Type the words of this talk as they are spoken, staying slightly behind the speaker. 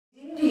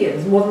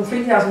Indians, more than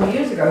 3,000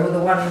 years ago, were the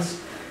ones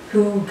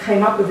who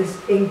came up with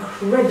this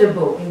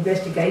incredible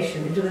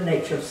investigation into the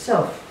nature of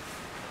self.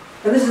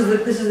 And this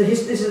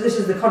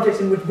is the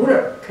context in which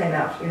Buddha came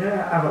out,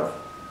 out of.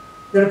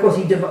 Then, of course,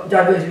 he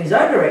diverged in his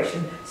own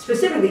direction,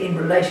 specifically in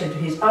relation to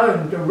his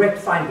own direct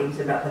findings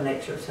about the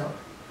nature of self.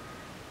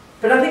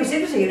 But I think it's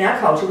interesting in our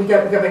culture. We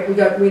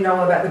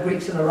know about the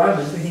Greeks and the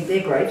Romans. We think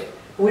they're great,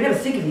 but we never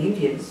think of the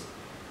Indians.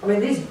 I mean,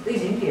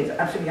 these Indians are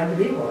absolutely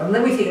unbelievable. And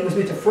then we think it was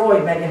Mr.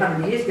 Freud, maybe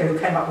 100 years ago, who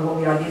came up with all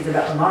the ideas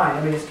about the mind.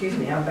 I mean, excuse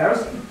me, how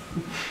embarrassing.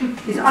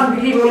 These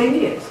unbelievable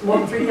Indians, more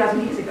than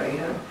 3,000 years ago,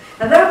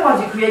 And they're the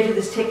ones who created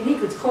this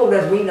technique that's called,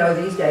 as we know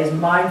these days,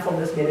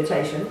 mindfulness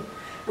meditation,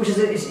 which is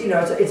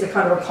it's a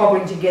kind of a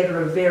cobbling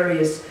together of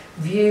various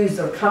views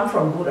that have come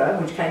from Buddha,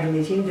 which came from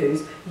these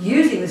Hindus,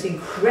 using this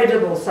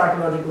incredible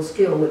psychological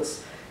skill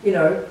that's,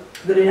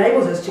 that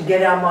enables us to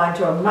get our mind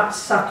to a much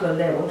subtler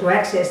level, to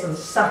access the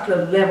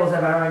subtler levels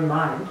of our own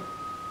mind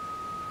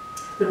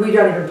that we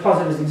don't even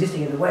posit as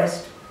existing in the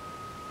West.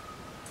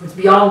 It's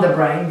beyond the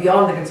brain,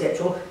 beyond the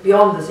conceptual,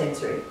 beyond the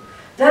sensory.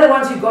 They're the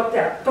ones who got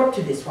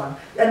to this one.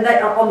 And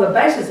they, on the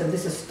basis of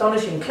this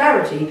astonishing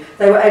clarity,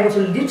 they were able to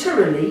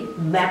literally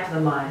map the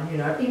mind,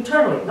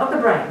 internally, not the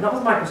brain, not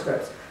with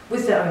microscopes,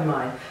 with their own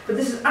mind. But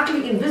this is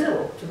utterly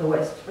invisible to the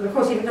West. And of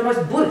course, even the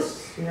most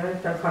Buddhists,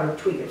 don't kind of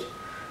tweak it.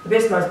 The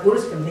best most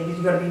Buddhists can think is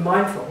you've got to be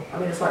mindful. I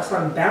mean, it's like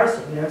so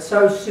embarrassing, it's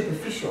so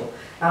superficial,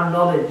 our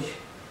knowledge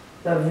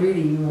of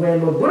really where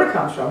Lord Buddha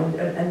comes from,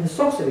 and the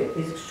source of it,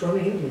 these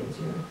extraordinary Indians,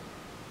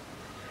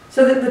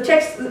 So the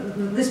text,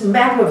 this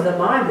map of the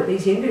mind that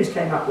these Hindus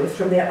came up with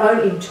from their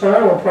own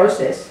internal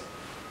process,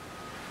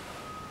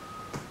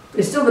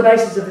 is still the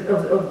basis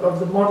of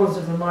the models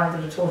of the mind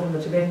that are taught in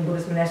the Tibetan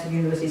Buddhist monastic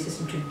university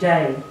system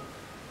today.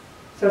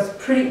 So it's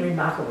pretty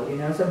remarkable,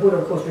 So Buddha,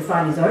 of course,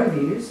 refined his own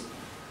views.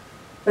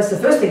 That's the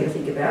first thing to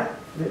think about,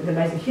 the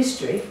amazing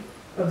history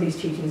of these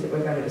teachings that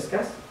we're going to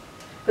discuss.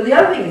 But the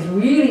other thing is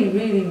really,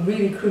 really,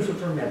 really crucial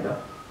to remember.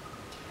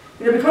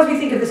 Because we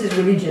think of this as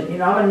religion,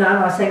 I'm a nun,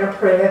 I sang a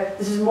prayer,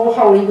 this is more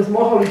holy, with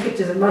more holy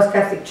pictures than most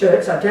Catholic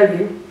church, I tell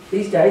you,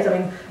 these days. I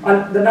mean,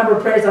 the number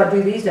of prayers I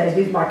do these days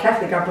leaves my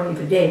Catholic upbringing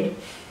for dead.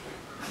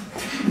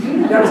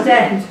 You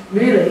understand?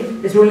 Really,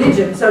 it's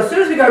religion. So as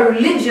soon as we go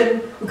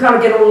religion, we kind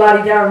of get all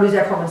la-di-da and lose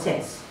our common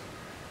sense.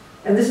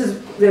 And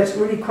that's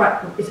really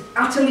it's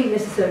utterly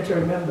necessary to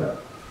remember,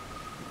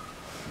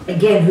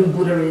 again, who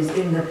Buddha is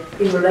in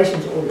relation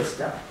to all this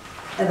stuff.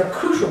 And the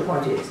crucial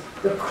point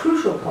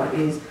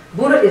is,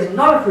 Buddha is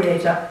not a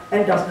creator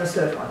and doesn't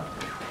assert one.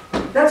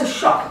 That's a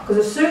shock, because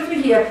as soon as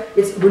we hear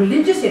it's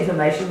religious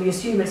information, we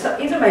assume it's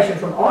information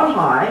from on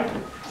high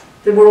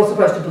that we're all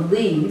supposed to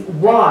believe.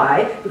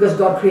 Why? Because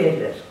God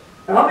created it.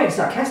 And I'm being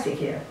sarcastic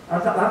here.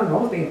 I'm not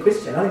wrong with being a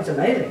Christian. I think it's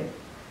amazing.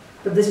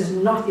 But this is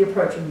not the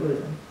approach in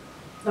Buddhism.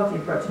 Not the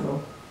approach at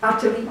all.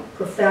 Utterly,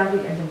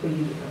 profoundly, and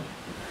completely different.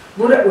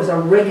 Buddha was a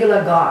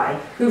regular guy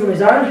who, from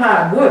his own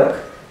hard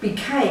work,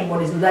 became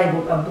what is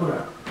labelled a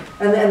Buddha.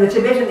 And the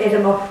Tibetan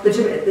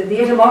the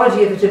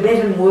etymology of the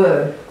Tibetan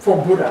word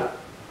for Buddha,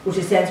 which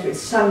is Sanskrit,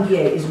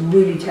 Sangye, is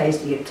really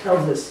tasty. It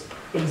tells us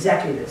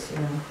exactly this.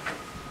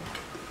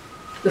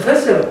 The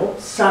first syllable,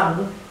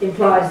 sang,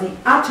 implies the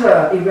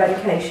utter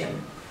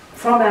eradication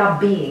from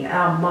our being,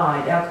 our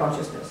mind, our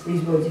consciousness.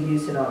 These words are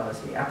used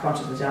synonymously, our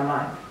consciousness, our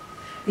mind.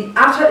 The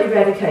utter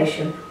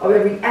eradication of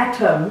every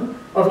atom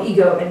of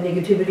ego and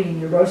negativity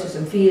and neurosis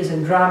and fears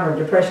and drama and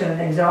depression and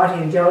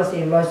anxiety and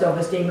jealousy and low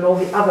self-esteem and all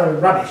the other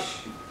rubbish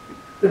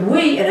that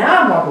we, in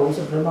our models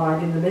of the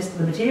mind, in the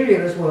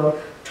materialist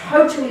world,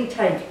 totally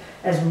take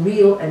as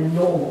real and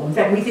normal. In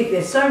fact, we think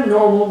they're so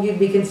normal you'd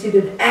be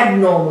considered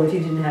abnormal if you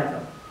didn't have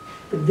them.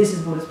 But this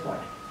is Buddha's point.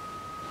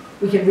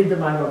 We can rid the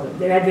mind of them.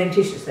 They're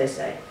adventitious, they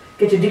say.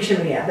 Get your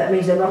dictionary out. That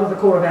means they're not at the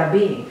core of our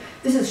being.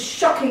 This is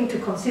shocking to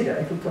consider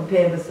if we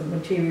compare with the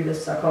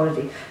materialist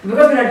psychology. But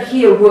because we don't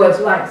hear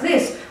words like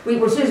this,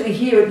 as soon as we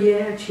hear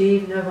it,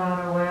 achieve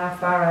nirvana, wow,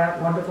 far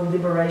out, wonderful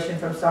liberation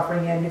from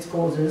suffering and its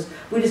causes,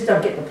 we just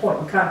don't get the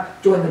point. We can't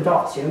join the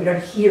dots. We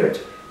don't hear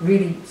it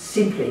really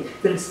simply.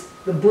 That it's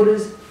the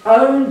Buddha's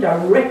own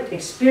direct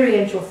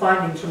experiential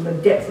findings from the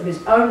depth of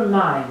his own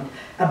mind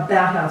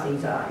about how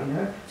things are.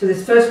 So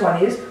this first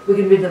one is, we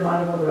can rid the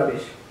mind of all the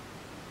rubbish.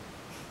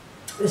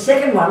 The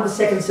second one, the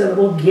second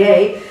syllable,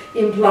 gye,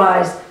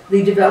 implies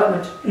the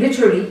development,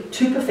 literally,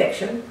 to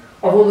perfection,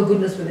 of all the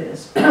goodness within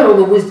us. All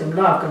the wisdom,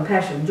 love,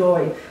 compassion,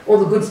 joy, all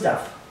the good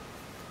stuff.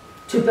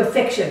 To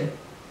perfection.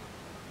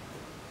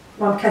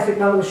 My Catholic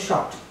mother was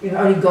shocked.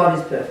 Only God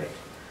is perfect.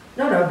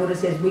 No, Buddha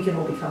says we can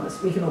all become this.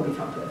 We can all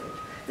become perfect.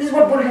 This is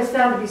what Buddha has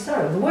found to be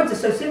so. The words are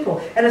so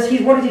simple. And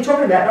what is he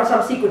talking about? Not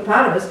some secret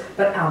part of us,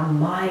 but our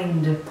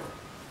mind.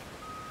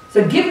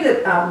 So given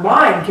that our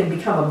mind can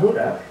become a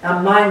Buddha,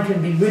 our mind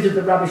can be rid of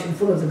the rubbish and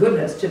full of the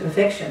goodness to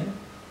perfection,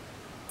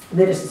 and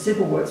they're just the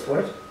simple words for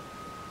it,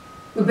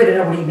 we better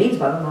know what he means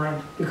by the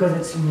mind, because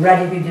it's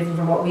radically different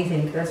from what we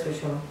think, that's for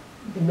sure,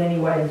 in many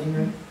ways,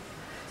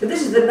 So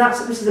this is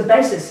the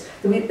basis.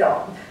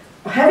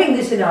 Having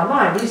this in our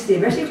mind, at least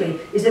theoretically,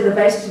 is then the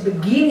basis of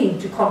beginning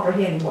to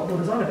comprehend what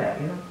Buddha's on about,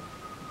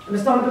 And And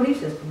it's not a belief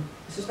system.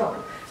 It's not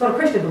a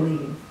question of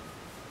believing.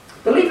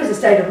 Belief is a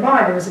state of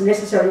mind and it's a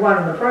necessary one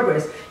in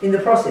the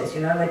process,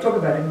 you know, and they talk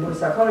about it in Buddhist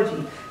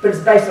psychology, but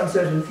it's based on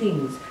certain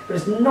things. But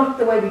it's not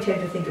the way we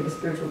tend to think of a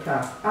spiritual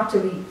path.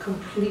 Utterly,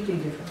 completely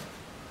different.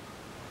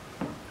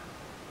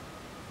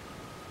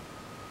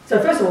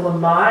 So first of all, the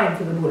mind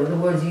for the Buddha, the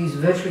word's used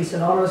virtually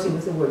synonymously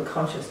with the word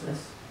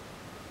consciousness.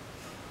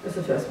 That's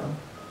the first one.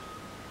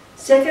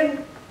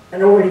 Second,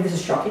 and already this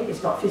is shocking,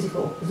 it's not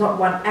physical. There's not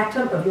one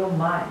atom of your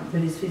mind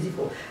that is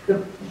physical.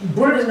 The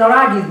Buddha does not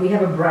argue that we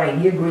have a brain.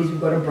 He agrees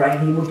we've got a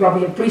brain. He will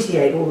probably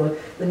appreciate all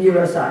the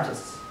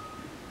neuroscientists.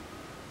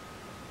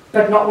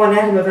 But not one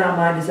atom of our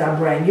mind is our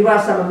brain. You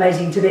ask some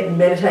amazing Tibetan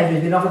meditator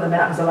who's been off in the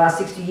mountains the last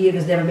 60 years,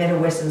 has never met a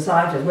Western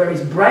scientist. Where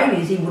his brain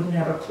is, he wouldn't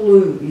have a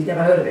clue. He's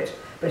never heard of it.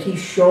 But he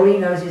surely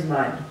knows his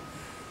mind.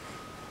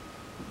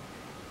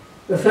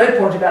 The third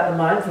point about the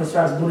mind, as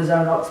far as Buddha's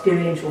own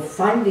experiential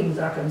findings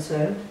are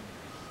concerned,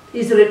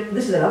 is that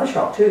this is another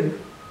shock too.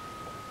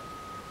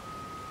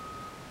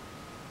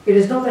 It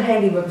is not the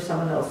handiwork of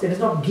someone else. It is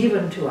not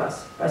given to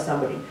us by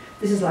somebody.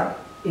 This is like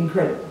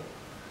incredible.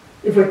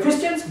 If we're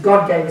Christians,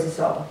 God gave us a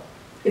soul.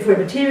 If we're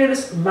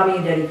materialists, Mummy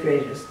and Daddy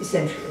created us,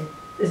 essentially,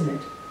 isn't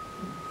it?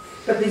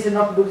 But these are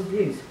not Buddha's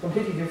views,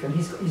 completely different.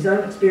 His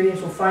own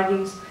experiential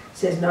findings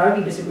says no,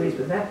 he disagrees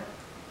with that.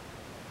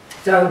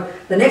 So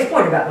the next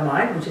point about the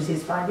mind, which is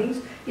his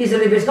findings, is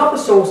that if it's not the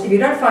source, if you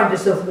don't find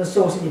yourself in the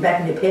source in your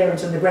back and your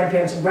parents and the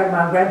grandparents and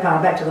grandma and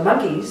grandpa back to the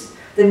monkeys,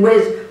 then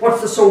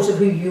what's the source of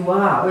who you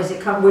are?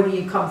 Where do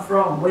you come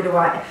from? Where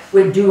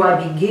do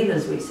I begin,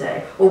 as we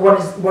say? Or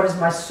what is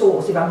my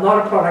source? If I'm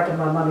not a product of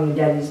my mummy and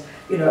daddy's,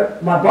 you know,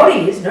 my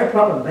body is, no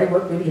problem. They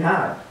work really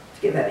hard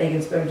to get that egg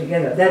and sperm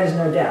together. That is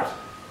no doubt.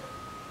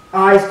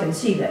 Eyes can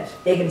see that.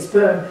 Egg and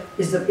sperm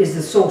is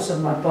the source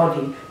of my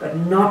body, but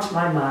not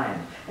my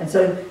mind. And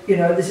so, you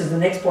know, this is the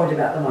next point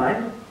about the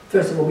mind.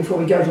 First of all, before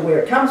we go to where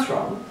it comes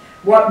from,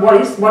 what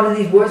do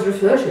these words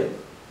refer to?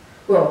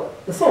 Well,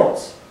 the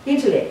thoughts,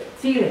 intellect,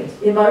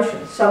 feelings,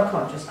 emotions,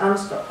 subconscious,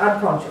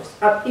 unconscious,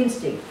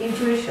 instinct,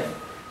 intuition,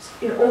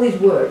 you know, all these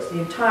words, the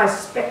entire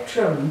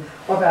spectrum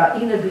of our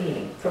inner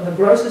being, from the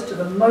grossest to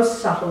the most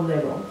subtle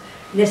level,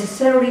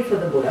 necessarily for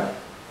the Buddha,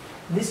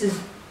 this is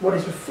what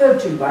is referred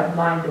to by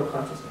mind or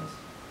consciousness.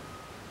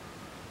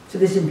 So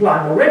this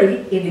implied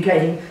already,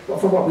 indicating, well,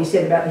 from what we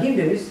said about the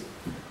Hindus,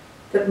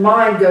 that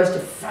mind goes to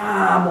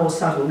far more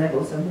subtle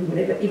levels than we would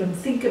ever even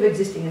think of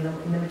existing in the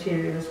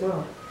materialist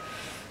world.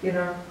 You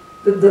know,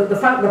 the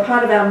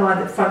part of our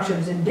mind that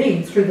functions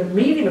indeed through the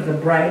medium of the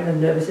brain, the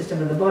nervous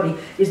system and the body,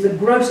 is the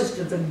grossest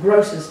of the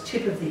grossest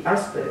tip of the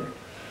iceberg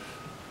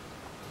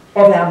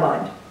of our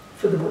mind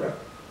for the Buddha.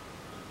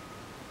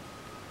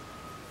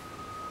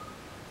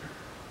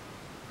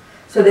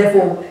 So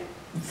therefore,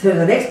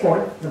 the next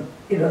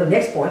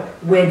point,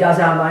 where does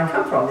our mind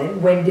come from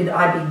then? When did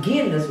I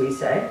begin, as we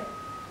say?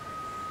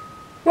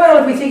 Well,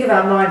 if we think of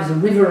our mind as a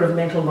river of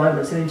mental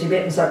moments, and in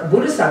Tibetan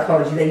Buddhist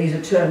psychology they use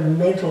a term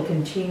mental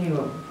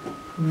continuum.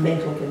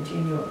 Mental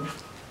continuum.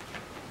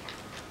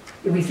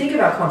 If we think of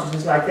our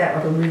consciousness like that,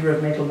 like a river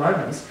of mental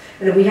moments,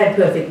 and if we had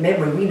perfect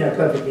memory, we know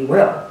perfectly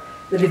well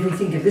that if we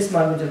think of this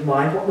moment of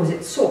mind, what was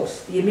its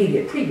source? The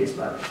immediate previous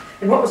moment.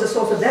 And what was the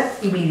source of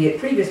that immediate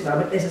previous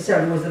moment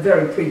necessarily was the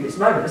very previous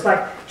moment. It's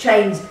like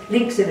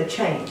links in a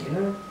chain, you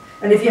know.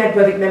 And if you had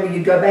perfect memory,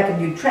 you'd go back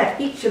and you'd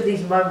track each of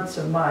these moments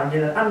of mind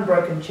in an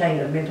unbroken chain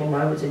of mental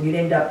moments, and you'd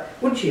end up,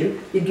 wouldn't you?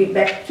 You'd get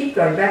back, keep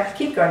going back,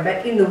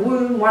 in the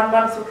womb, 1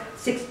 month,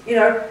 6,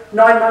 9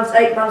 months,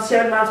 8 months,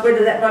 7 months. Where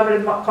did that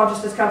moment of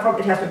consciousness come from?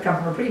 It has to have come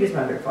from a previous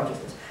moment of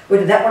consciousness. Where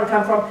did that one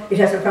come from? It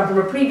has to have come from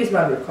a previous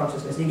moment of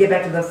consciousness. And you get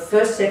back to the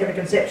first second of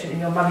conception in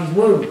your mummy's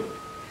womb.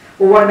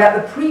 Well, what about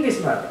the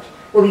previous moment?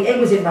 Well, the egg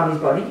was in mummy's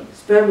body,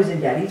 sperm was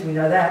in daddy's, we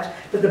know that.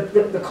 But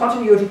the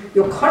continuity,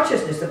 your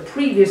consciousness, the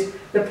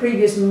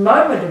previous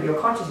moment of your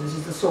consciousness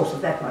is the source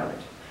of that moment.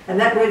 And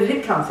where did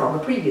it come from?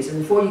 The previous. And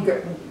before you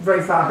go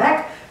very far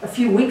back, a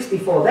few weeks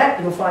before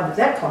that, you'll find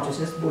that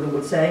consciousness, Buddha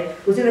would say,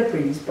 was in a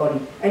previous body.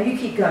 And you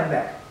keep going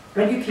back,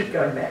 and you keep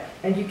going back,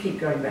 and you keep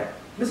going back.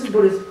 This is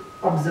Buddha's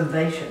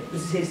observation.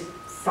 This is his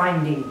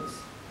findings.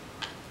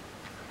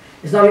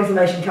 It's not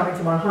information coming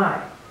from on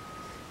high.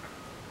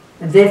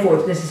 And therefore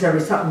it's necessarily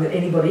something that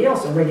anybody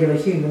else, a regular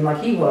human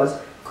like he was,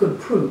 could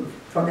prove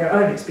from their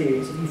own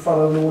experience if you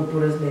follow Lord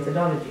Buddha's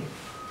methodology.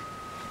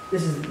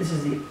 This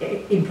is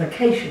the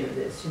implication of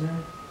this, you know.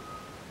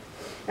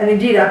 And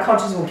indeed our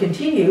consciousness will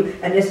continue,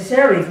 and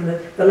necessarily from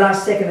the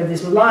last second of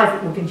this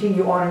life it will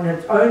continue on in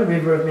its own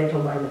river of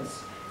mental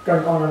moments,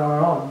 going on and on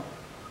and on.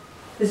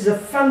 This is a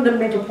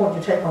fundamental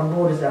point to take on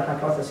board as our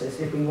hypothesis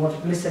if we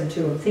want to listen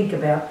to and think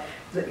about,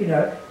 you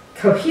know,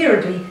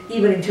 coherently,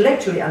 even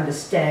intellectually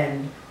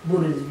understand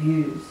Buddha's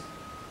views.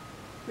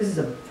 This is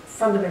a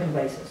fundamental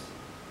basis.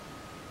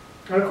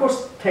 And of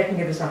course, taking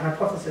it as a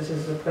hypothesis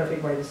is the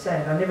perfect way to say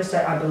it. I never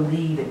say I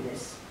believe in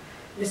this.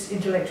 This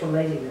intellectual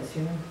laziness,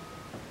 you know.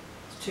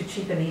 It's too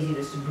cheap and easy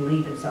just to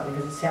believe in something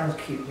because it sounds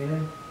cute, you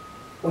know.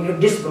 Or you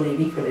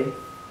disbelieve equally.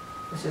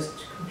 It's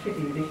just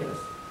completely ridiculous.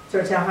 So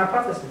it's our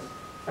hypothesis.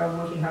 Our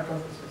working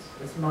hypothesis.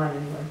 That's mine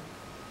anyway.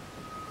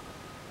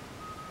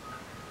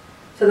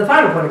 So the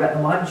final point about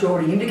the mind, which you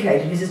already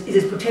indicated, is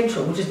its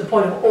potential, which is the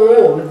point of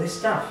all of this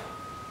stuff.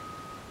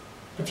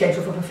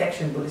 Potential for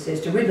perfection, Buddha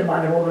says, to rid the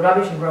mind of all the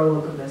rubbish and grow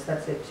all the goodness.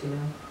 That's it, you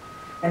know.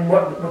 And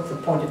what's the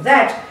point of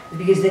that? Is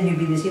because then you'd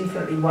be this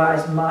infinitely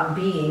wise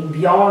being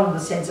beyond the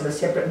sense of a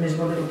separate,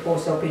 miserable little poor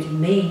self-pitying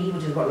me,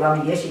 which is what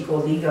Lama Yeshe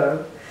calls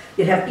ego.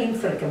 You'd have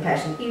infinite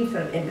compassion,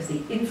 infinite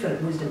empathy,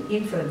 infinite wisdom,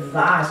 infinite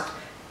vast,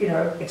 you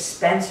know,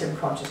 expansive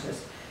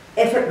consciousness,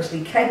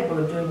 effortlessly capable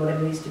of doing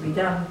whatever needs to be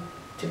done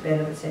to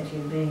benefit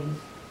sentient beings.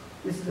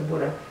 This is the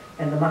Buddha.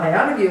 And the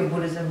Mahayana view of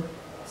Buddhism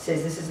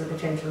says this is the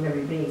potential of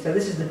every being. So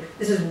this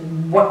is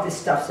what this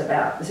stuff's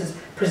about. This is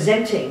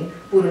presenting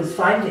Buddha's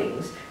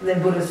findings, and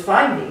then Buddha's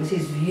findings,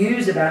 his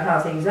views about how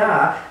things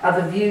are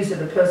the views of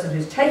the person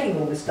who's taking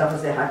all this stuff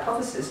as their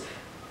hypothesis,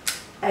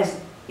 as,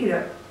 you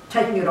know,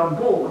 taking it on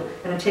board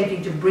and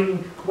attempting to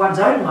bring one's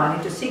own mind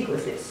into sync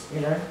with this,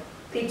 you know,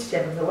 each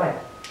step of the way.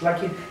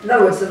 Like in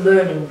other words, it's a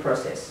learning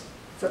process.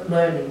 It's a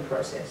learning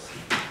process.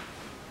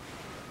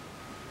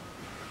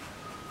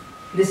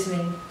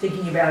 Listening,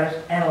 thinking about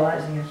it,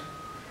 analysing it.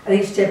 And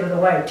each step of the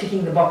way,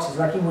 ticking the boxes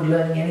like you would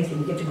learning anything.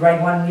 You get to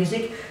grade 1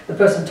 music, the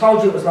person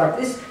told you it was like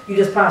this, you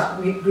just passed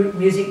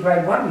music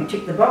grade 1, you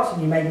ticked the box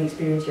and you made the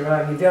experience your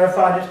own. You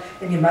verified it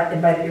and you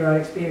made it your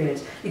own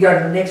experience. You go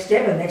to the next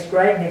step, the next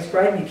grade,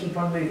 and you keep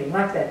on moving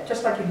like that,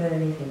 just like you learn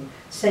anything.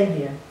 Same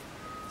here.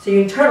 So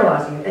you're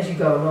internalising it as you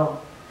go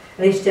along.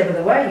 And each step of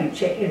the way you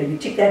check, you know, you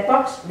tick that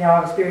box, now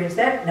I've experienced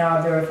that, now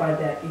I've verified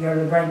that. You go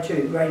to the grade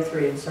 2, grade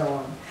 3 and so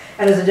on.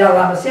 And as the Dalai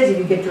Lama says, if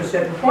you get to a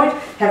certain point,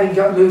 having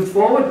moved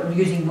forward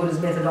using Buddha's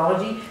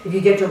methodology, if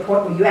you get to a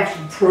point where you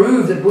actually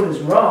prove that Buddha's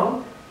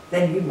wrong,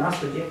 then you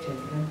must reject him.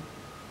 You know?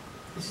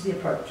 This is the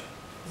approach.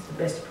 This is the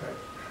best approach.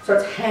 So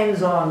it's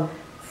hands-on,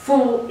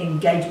 full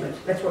engagement.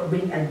 That's what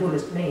being a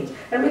Buddhist means.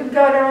 And we can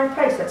go at our own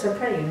pace. That's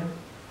okay, you know.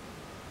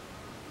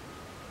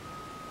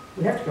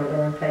 We have to go at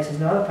our own pace. There's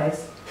no other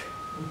pace.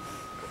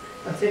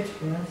 That's it.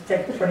 You know,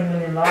 take 20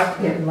 million lives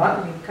to get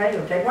enlightenment. Okay,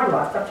 you'll take one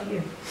life. It's up to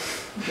you.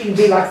 You can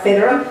be like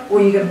Federer,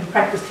 or you can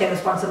practice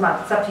tennis once a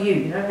month. It's up to you,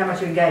 you know, how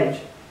much you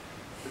engage.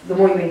 The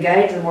more you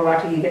engage, the more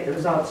likely you get the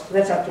results.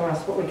 That's up to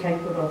us, what we're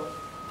capable of.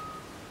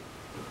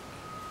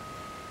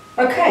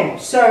 Okay,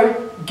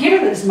 so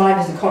given that this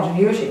mind is a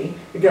continuity,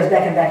 it goes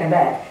back and back and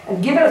back,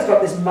 and given it's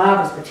got this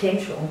marvellous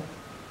potential,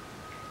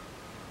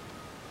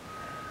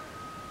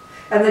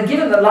 and then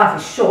given that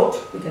life is short,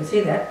 we can see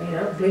that, you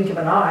know, blink of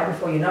an eye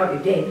before you know it,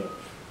 you're dead.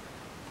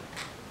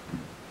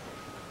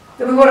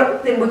 Then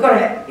we've got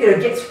to you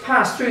know, get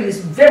past through this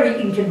very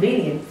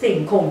inconvenient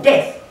thing called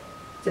death.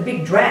 It's a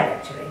big drag,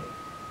 actually.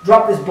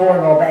 Drop this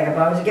boring old bag of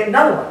bones and get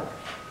another one.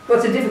 Well,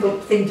 it's a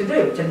difficult thing to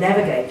do, to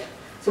navigate.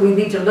 So we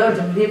need to learn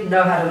to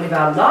know how to live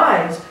our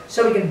lives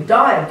so we can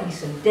die a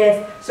decent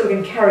death, so we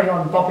can carry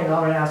on bopping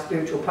on in our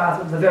spiritual path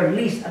with, at the very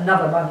least,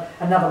 another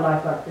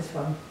life like this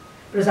one.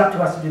 But it's up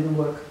to us to do the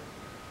work.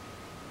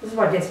 This is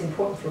why death's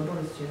important for a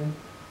Buddhist, you know.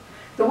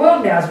 The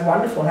world now is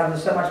wonderful, how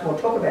there's so much more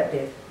talk about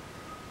death.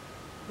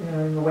 You know,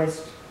 in the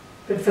West.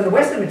 But for the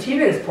Western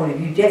materialist point of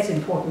view, death's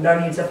important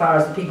only insofar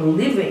as the people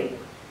living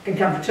can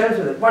come to terms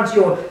with it. Once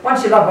your loved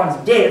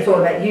one's dead, it's all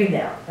about you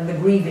now, and the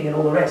grieving and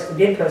all the rest. The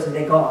dead person,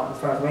 they're gone, as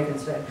far as we're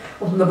concerned.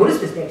 Well, from the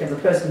Buddhist perspective, the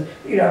person,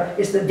 you know,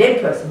 it's the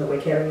dead person that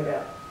we're caring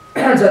about.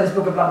 So this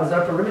book of Lama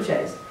Zopa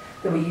Rinpoche's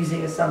that we're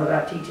using as some of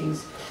our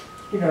teachings,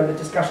 you know, the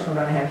discussion we're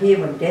going to have here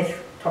when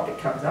death topic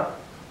comes up,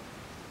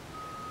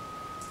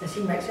 as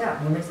he makes out,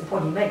 and he makes the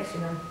point he makes,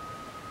 you know.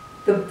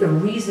 The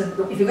reason,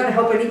 if you're going to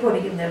help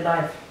anybody in their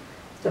life,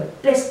 the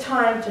best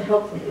time to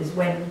help them is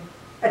when,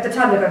 at the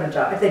time they're going to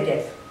die, at their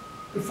death,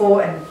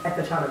 before and at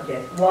the time of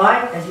death.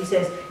 Why? As he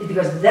says, is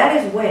because that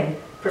is when,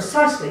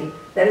 precisely,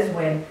 that is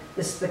when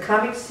the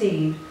karmic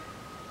seed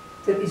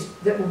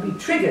that will be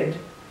triggered,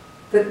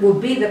 that will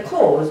be the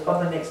cause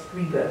of the next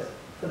rebirth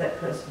for that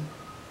person.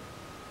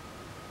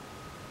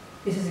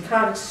 He says, you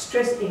can't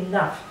stress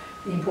enough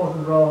the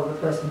important role of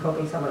the person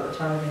helping someone at the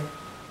time of death.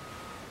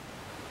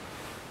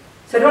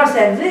 So to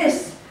understand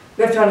this,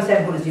 we have to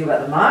understand Buddha's view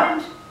about the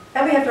mind,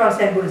 and we have to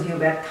understand Buddha's view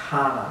about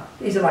karma.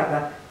 These are like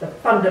the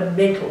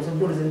fundamentals of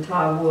Buddha's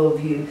entire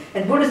worldview.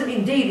 And Buddhism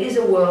indeed is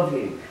a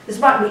worldview. This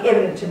might be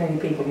evident to many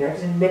people, you know,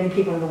 because many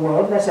people in the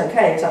world, and that's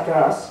okay, it's up to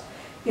us,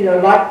 you know,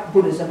 like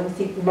Buddhism, and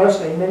think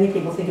mostly many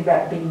people think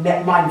about being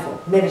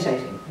mindful,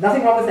 meditating.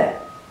 Nothing wrong with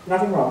that.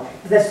 Nothing wrong.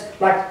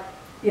 That's like,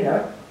 you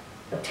know,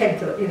 a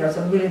tenth of, you know, it's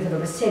a millionth of a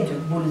percent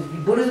of Buddha's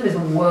view. Buddhism is a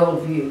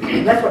worldview.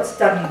 And that's what's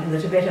studied in the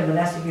Tibetan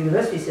monastic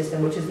university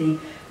system, which is the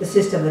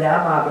system that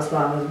our marvelous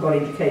Lamas got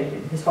educated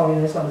in. His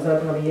Holiness Lama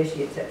Zopa Lama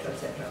Yeshe, etc.,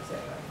 etc., etc.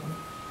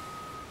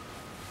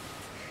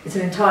 It's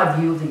an entire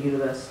view of the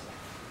universe.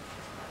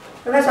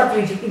 And that's up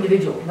to each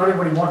individual. Not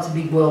everybody wants a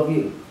big world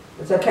view.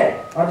 It's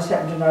okay. I just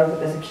happen to know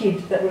that as a kid,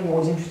 that really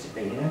always interested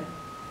me, you know.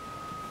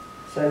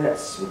 So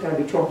we're going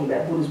to be talking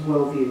about Buddha's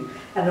worldview.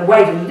 And the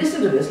way to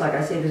listen to this, like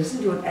I said, is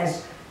listen to it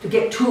as to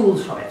get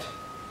tools from it.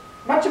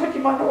 Much of it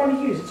you might not want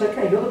to use. It's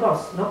okay. You're the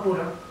boss, not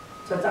Buddha.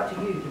 So it's up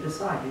to you to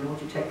decide, you know,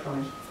 what you take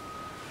from it.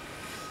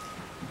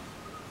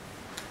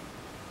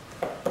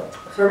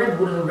 So I read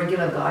Buddha, the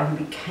regular guy who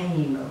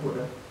became a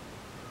Buddha.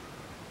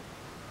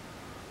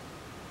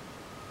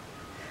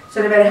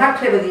 So no matter how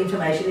clever the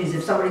information is,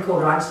 if somebody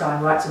called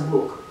Einstein writes a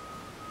book,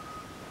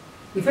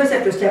 we first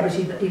have to establish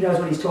he knows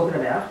what he's talking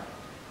about.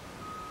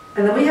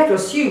 And then we have to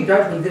assume,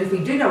 don't we, that if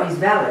we do know he's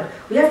valid,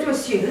 we have to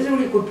assume, this is a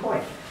really good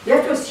point, we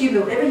have to assume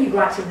that whatever he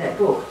writes in that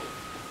book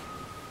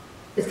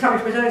is coming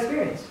from his own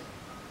experience.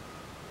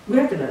 We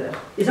have to know that.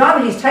 It's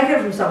either he's taken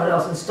it from someone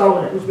else and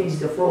stolen it, which means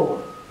he's a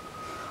fraud,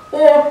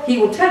 or he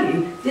will tell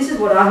you, this is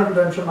what I have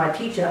learned from my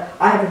teacher,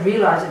 I haven't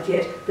realised it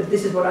yet, but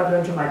this is what I've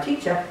learned from my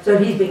teacher, so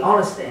he's being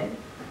honest then.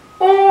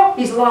 Or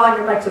he's lying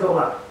and makes it all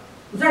up.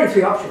 There's only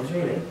three options,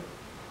 really.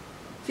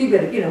 So you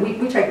better, you know, we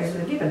take this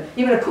as a given.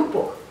 Even a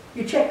cookbook,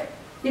 you check.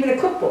 Even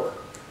a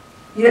cookbook,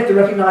 you have to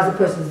recognise the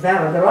person's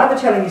valid. They're either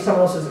telling you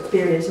someone else's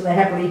experience and they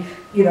happily,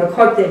 you know,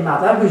 quote their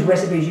mother, whose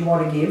recipes you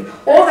want to give,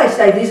 or they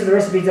say these are the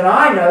recipes that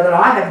I know that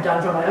I have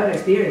done from my own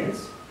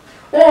experience,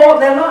 or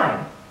they're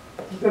lying.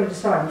 You've got to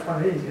decide which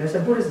one it is, you know.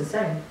 So Buddha's the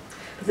same.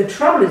 But the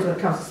trouble is when it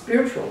comes to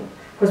spiritual,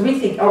 because we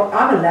think, oh,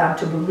 I'm allowed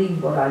to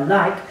believe what I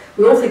like.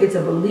 We all think it's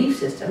a belief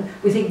system.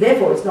 We think,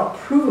 therefore, it's not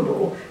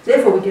provable.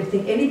 Therefore, we can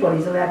think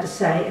anybody's allowed to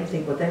say and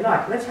think what they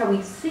like. That's how we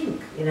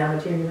think in our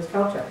materialist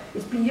culture.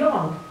 It's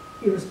beyond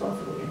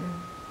irresponsible, you know,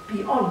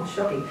 beyond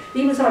shocking.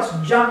 Even so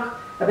much junk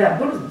about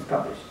Buddhism is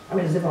published. I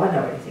mean, as if I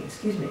know anything,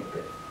 excuse me,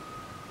 but,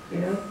 you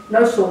know,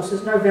 no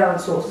sources, no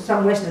valid sources.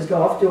 Some Westerners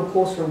go off, do a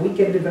course for a week,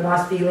 get a bit of a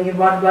nice feeling and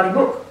write a bloody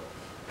book.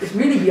 It's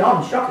really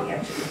beyond shocking,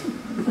 actually.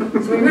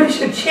 So we really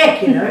should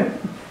check, you know.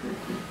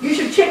 You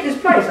should check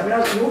this place. I mean,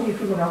 all you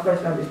people are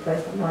supposed to know this place.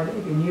 I don't know, I don't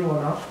know if you knew or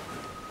not.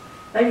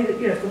 Maybe,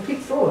 you know, it's complete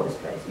fraud, this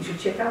place. You should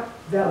check out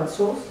valid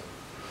source.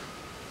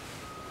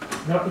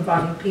 They're not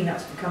inviting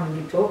peanuts to come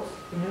and give talks,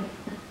 you know.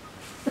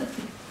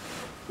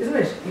 Isn't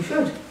it? You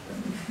should.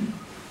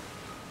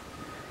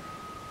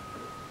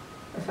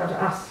 That's up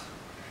to us.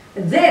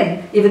 And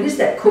then, if it is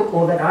that cook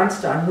or that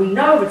Einstein, we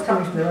know if it's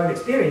coming from their own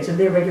experience and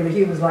they're regular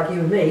humans like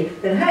you and me,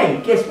 then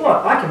hey, guess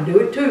what? I can do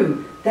it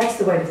too. That's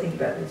the way to think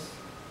about this.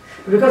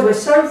 But because we're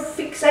so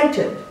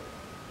fixated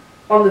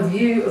on the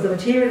view of the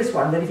materialist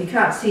one that if you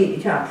can't see it,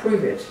 you can't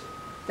prove it,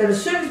 then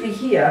as soon as we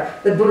hear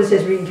that Buddha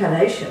says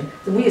reincarnation,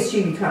 then we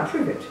assume you can't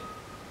prove it.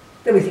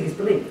 Then we think it's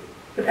belief.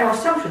 But our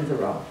assumptions are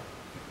wrong,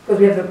 because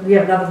we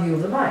have another view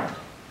of the mind.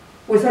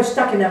 We're so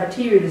stuck in our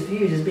materialist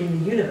views as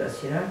being the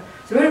universe, you know.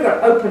 So we've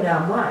got to open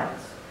our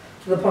minds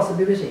to the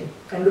possibility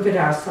and look at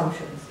our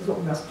assumptions. That's what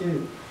we must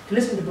do, to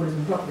listen to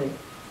Buddhism properly.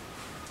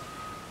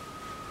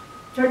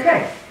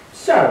 Okay,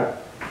 so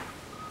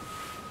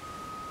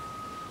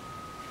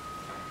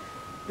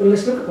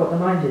let's look at what the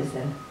mind is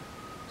then.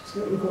 Just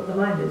look at what the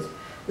mind is.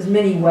 There's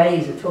many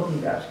ways of talking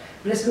about it.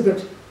 But let's look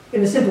at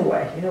in a simple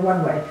way, you know,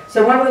 one way.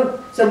 So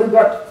we've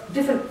got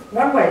different.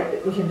 One way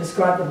that we can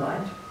describe the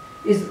mind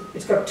is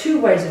it's got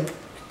two ways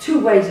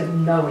of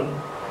knowing.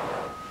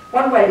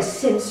 One way is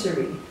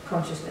sensory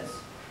consciousness,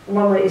 and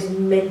one way is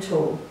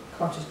mental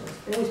consciousness.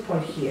 They always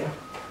point here.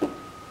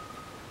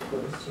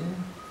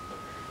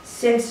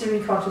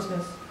 Sensory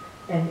consciousness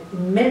and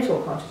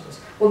mental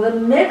consciousness. Well, the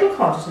mental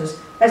consciousness,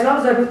 as long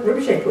as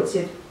Rinpoche puts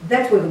it,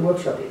 that's where the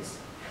workshop is.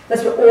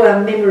 That's where all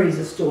our memories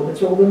are stored.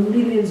 That's where all the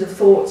millions of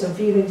thoughts and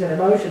feelings and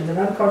emotions and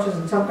unconscious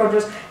and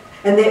subconscious,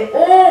 and they're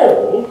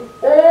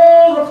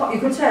you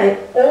could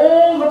say,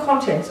 all the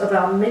contents of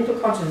our mental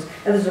consciousness.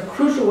 And there's a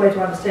crucial way to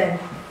understand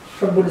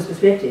from Buddha's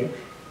perspective,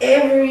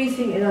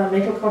 everything in our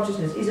mental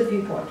consciousness is a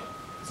viewpoint.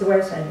 It's a way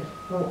of saying it.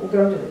 We'll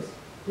go into this.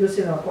 You'll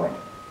see our point.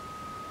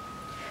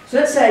 So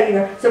let's say, you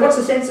know, so what's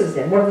the senses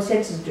then? What do the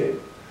senses do?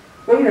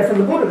 Well, you know, from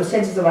the Buddha, the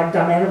senses are like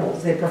dumb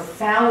animals. They're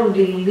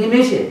profoundly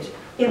limited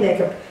in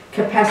their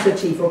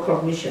capacity for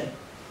cognition.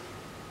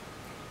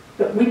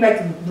 But we make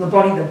the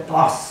body the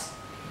boss.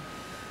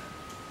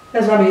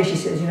 As Ramiyoshi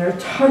says, you know,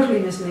 totally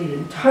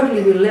misleading.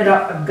 Totally we're led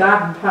up a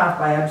garden path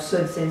by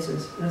absurd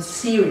senses. And it's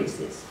serious,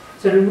 this.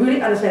 So to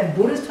really understand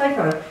Buddha's take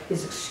on it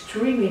is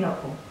extremely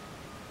helpful.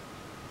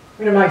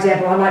 You know, my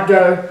example, I might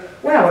go,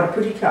 wow, what a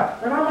pretty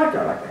cup. And I might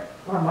go like that.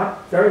 I might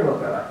very well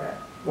go like that.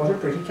 What a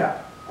pretty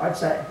cup, I'd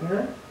say, you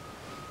know.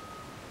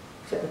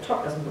 Except the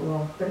top doesn't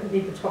belong. They didn't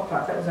need the top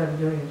part, that was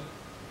overdoing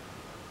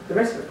it. The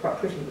rest of it's quite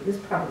pretty, but this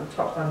part of the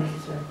top's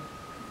unnecessary.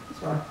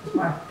 It's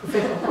my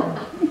professional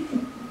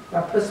comment.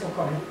 My personal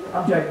comment.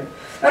 I'm joking.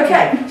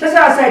 Okay, so that's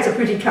how I say it's a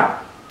pretty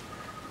cup.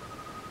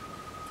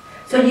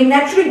 So you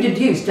naturally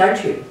deduce,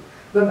 don't you?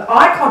 The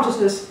eye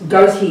consciousness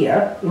goes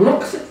here,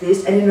 looks at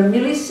this, and in a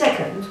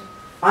millisecond,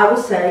 I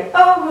will say,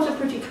 oh, what a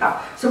pretty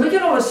cup. So we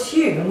can all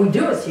assume, and we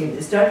do assume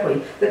this, don't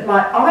we, that my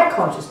eye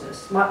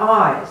consciousness, my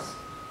eyes,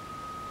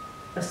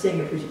 are seeing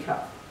a pretty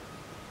cup.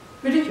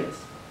 Ridiculous,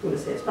 Buddha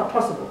says. Not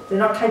possible. They're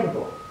not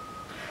capable.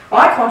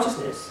 Eye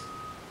consciousness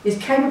is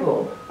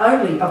capable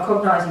only of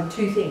cognizing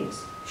two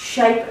things,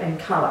 shape and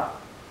colour.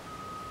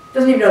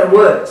 Doesn't even know the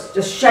words,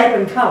 just shape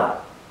and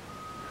colour.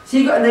 So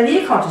you've got, and then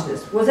ear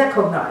consciousness, what does that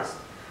cognise?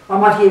 I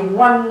might hear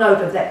one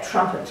note of that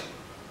trumpet,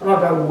 and I'll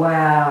go,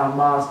 wow,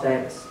 Miles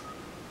Davis.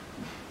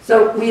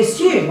 So we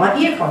assume my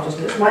ear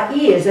consciousness, my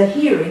ears are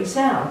hearing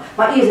sound.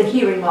 My ears are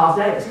hearing Miles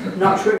Davis. Not true.